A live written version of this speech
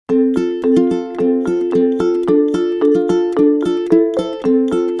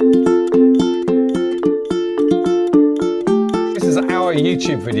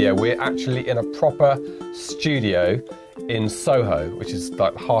YouTube video, we're actually in a proper studio in Soho, which is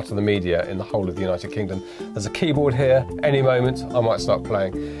like the heart of the media in the whole of the United Kingdom. There's a keyboard here. Any moment I might start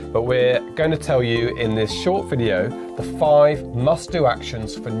playing. But we're going to tell you in this short video the 5 must-do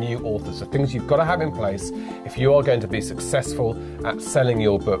actions for new authors, the things you've got to have in place if you are going to be successful at selling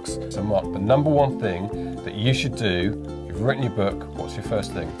your books. So Mark, the number one thing that you should do, you've written your book, what's your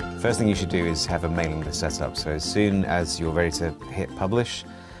first thing? First thing you should do is have a mailing list set up. So as soon as you're ready to hit publish,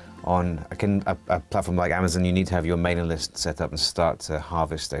 on a platform like Amazon, you need to have your mailing list set up and start to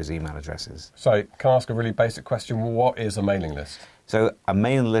harvest those email addresses. So can I ask a really basic question? What is a mailing list? So a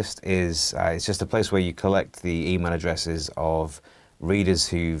mailing list is it's just a place where you collect the email addresses of readers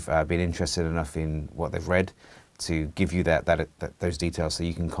who've been interested enough in what they've read to give you those details so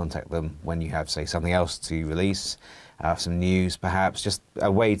you can contact them when you have, say, something else to release, some news perhaps, just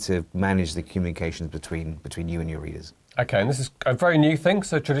a way to manage the communications between you and your readers. Okay, and this is a very new thing,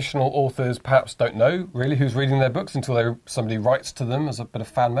 so traditional authors perhaps don't know really who's reading their books until somebody writes to them as a bit of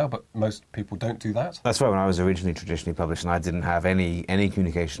fan mail, but most people don't do that. That's right. When I was originally traditionally published, and I didn't have any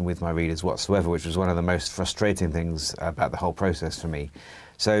communication with my readers whatsoever, which was one of the most frustrating things about the whole process for me.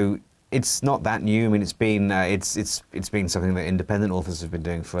 So it's not that new. I mean, it's been something that independent authors have been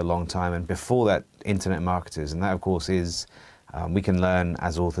doing for a long time, and before that, internet marketers, and that of course is. We can learn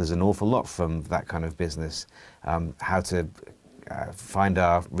as authors an awful lot from that kind of business, how to find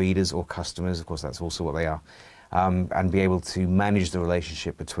our readers or customers, of course that's also what they are, and be able to manage the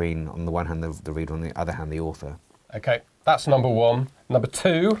relationship between, on the one hand, the reader, on the other hand, the author. Okay, that's number one. Number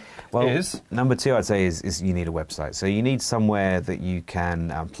two is? Number two, I'd say, is you need a website. So you need somewhere that you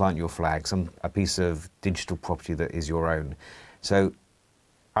can plant your flag, a piece of digital property that is your own. So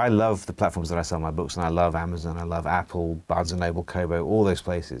I love the platforms that I sell my books, and I love Amazon, I love Apple, Barnes & Noble, Kobo, all those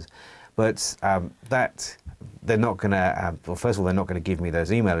places. But they're not going to, well, first of all, they're not going to give me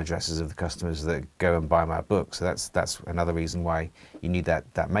those email addresses of the customers that go and buy my book. So that's another reason why you need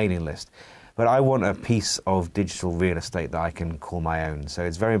that mailing list. But I want a piece of digital real estate that I can call my own. So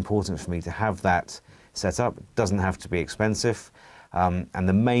it's very important for me to have that set up. It doesn't have to be expensive. And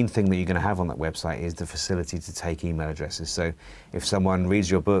the main thing that you're going to have on that website is the facility to take email addresses. So if someone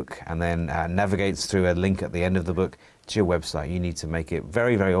reads your book and then navigates through a link at the end of the book to your website, you need to make it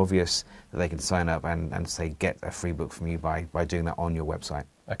very, very obvious that they can sign up and say, get a free book from you by doing that on your website.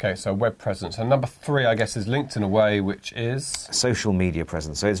 Okay, so web presence. And number three, I guess, is linked in a way, which is? Social media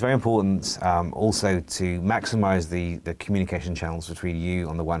presence. So it's very important also to maximize the communication channels between you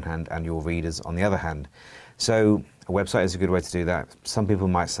on the one hand and your readers on the other hand. So a website is a good way to do that. Some people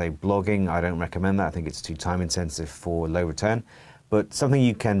might say blogging. I don't recommend that. I think it's too time intensive for low return. But something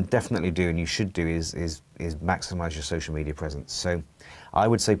you can definitely do and you should do is maximize your social media presence. So I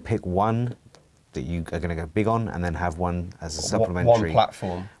would say pick one that you are going to go big on and then have one as a supplementary. One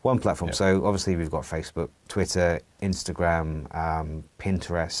platform. One platform. Yep. So obviously we've got Facebook, Twitter, Instagram,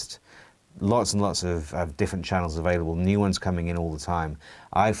 Pinterest. Lots and lots of different channels available, new ones coming in all the time.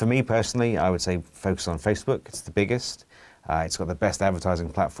 For me personally, I would say focus on Facebook. It's the biggest. It's got the best advertising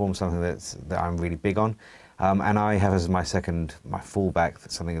platform, something that I'm really big on. And I have as my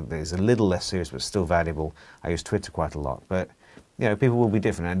fallback, something that is a little less serious but still valuable. I use Twitter quite a lot. But you know, people will be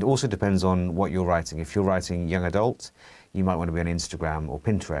different, and it also depends on what you're writing. If you're writing young adult, you might want to be on Instagram or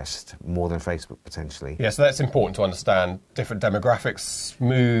Pinterest more than Facebook potentially. Yeah, so that's important to understand. Different demographics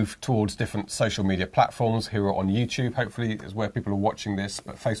move towards different social media platforms. Here on YouTube, hopefully, is where people are watching this.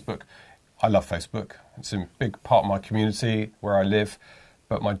 But Facebook, I love Facebook. It's a big part of my community where I live.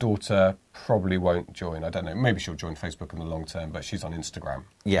 But my daughter probably won't join. I don't know. Maybe she'll join Facebook in the long term, but she's on Instagram.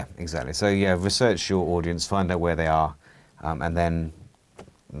 Yeah, exactly. So yeah, research your audience, find out where they are, and then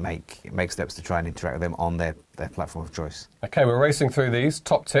make steps to try and interact with them on their platform of choice. Okay, we're racing through these.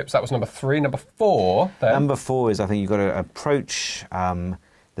 Top tips, that was number three. Number four, then? Number four is, I think you've got to approach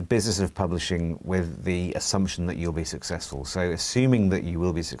the business of publishing with the assumption that you'll be successful. So assuming that you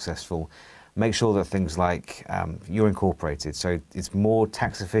will be successful, make sure that things like you're incorporated. So it's more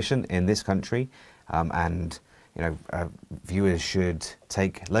tax efficient in this country, and you know, viewers should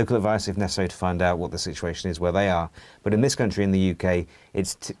take local advice if necessary to find out what the situation is where they are. But in this country, in the UK,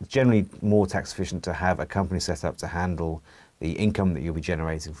 it's generally more tax efficient to have a company set up to handle the income that you'll be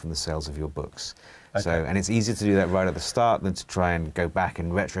generating from the sales of your books. Okay. So, and it's easier to do that right at the start than to try and go back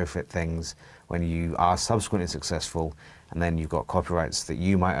and retrofit things when you are subsequently successful, and then you've got copyrights that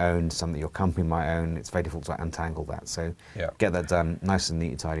you might own, some that your company might own. It's very difficult to untangle that. So get that done nice and neat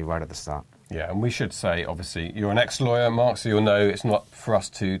and tidy right at the start. Yeah, and we should say, obviously, you're an ex-lawyer, Mark, so you'll know it's not for us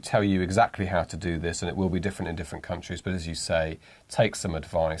to tell you exactly how to do this, and it will be different in different countries, but as you say, take some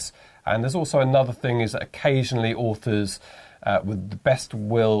advice. And there's also another thing is that occasionally authors with the best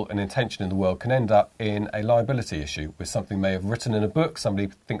will and intention in the world, can end up in a liability issue with something may have written in a book, somebody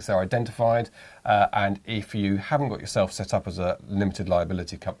thinks they're identified, and if you haven't got yourself set up as a limited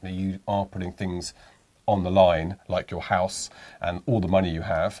liability company, you are putting things on the line, like your house and all the money you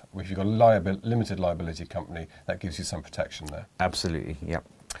have. If you've got a limited liability company, that gives you some protection there. Absolutely, yep.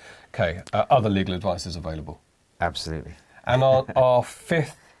 Okay, other legal advice is available. Absolutely. And our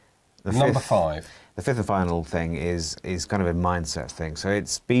fifth, number five. The fifth and final thing is kind of a mindset thing. So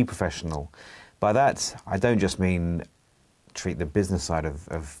it's be professional. By that, I don't just mean treat the business side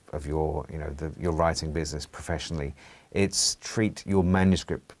of your, your writing business professionally. It's treat your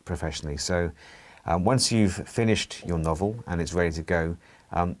manuscript professionally. So once you've finished your novel and it's ready to go,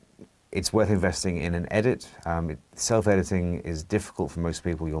 it's worth investing in an edit. Self-editing is difficult for most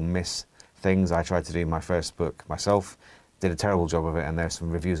people. You'll miss things. I tried to do my first book myself, did a terrible job of it, and there's some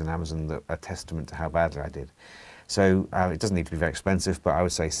reviews on Amazon that are testament to how badly I did. So it doesn't need to be very expensive, but I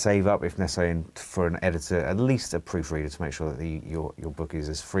would say save up, if necessary, for an editor, at least a proofreader, to make sure that your book is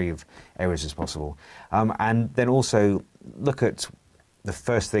as free of errors as possible. And then also look at the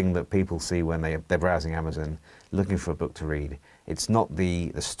first thing that people see when they're browsing Amazon, looking for a book to read. It's not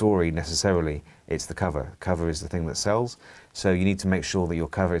the story necessarily, it's the cover. Cover is the thing that sells, so you need to make sure that your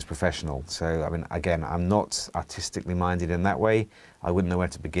cover is professional. So, I mean, again, I'm not artistically minded in that way. I wouldn't know where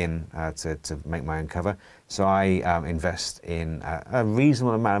to begin to make my own cover. So I invest in a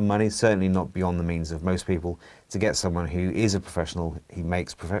reasonable amount of money, certainly not beyond the means of most people, to get someone who is a professional. He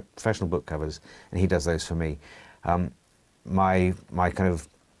makes professional book covers, and he does those for me. My kind of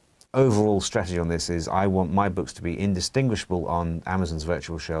overall strategy on this is I want my books to be indistinguishable on Amazon's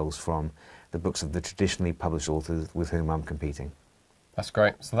virtual shelves from the books of the traditionally published authors with whom I'm competing. That's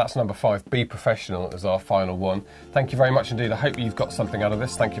great. So that's number five, be professional, as our final one. Thank you very much indeed. I hope you've got something out of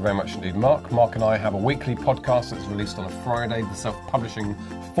this. Thank you very much indeed, Mark. Mark and I have a weekly podcast that's released on a Friday, the Self-Publishing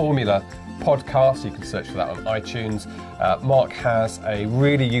Formula podcast. You can search for that on iTunes. Mark has a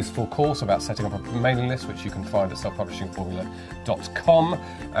really useful course about setting up a mailing list, which you can find at selfpublishingformula.com,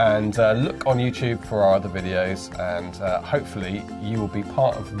 and look on YouTube for our other videos, and hopefully you will be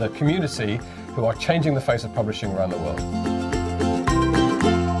part of the community who are changing the face of publishing around the world.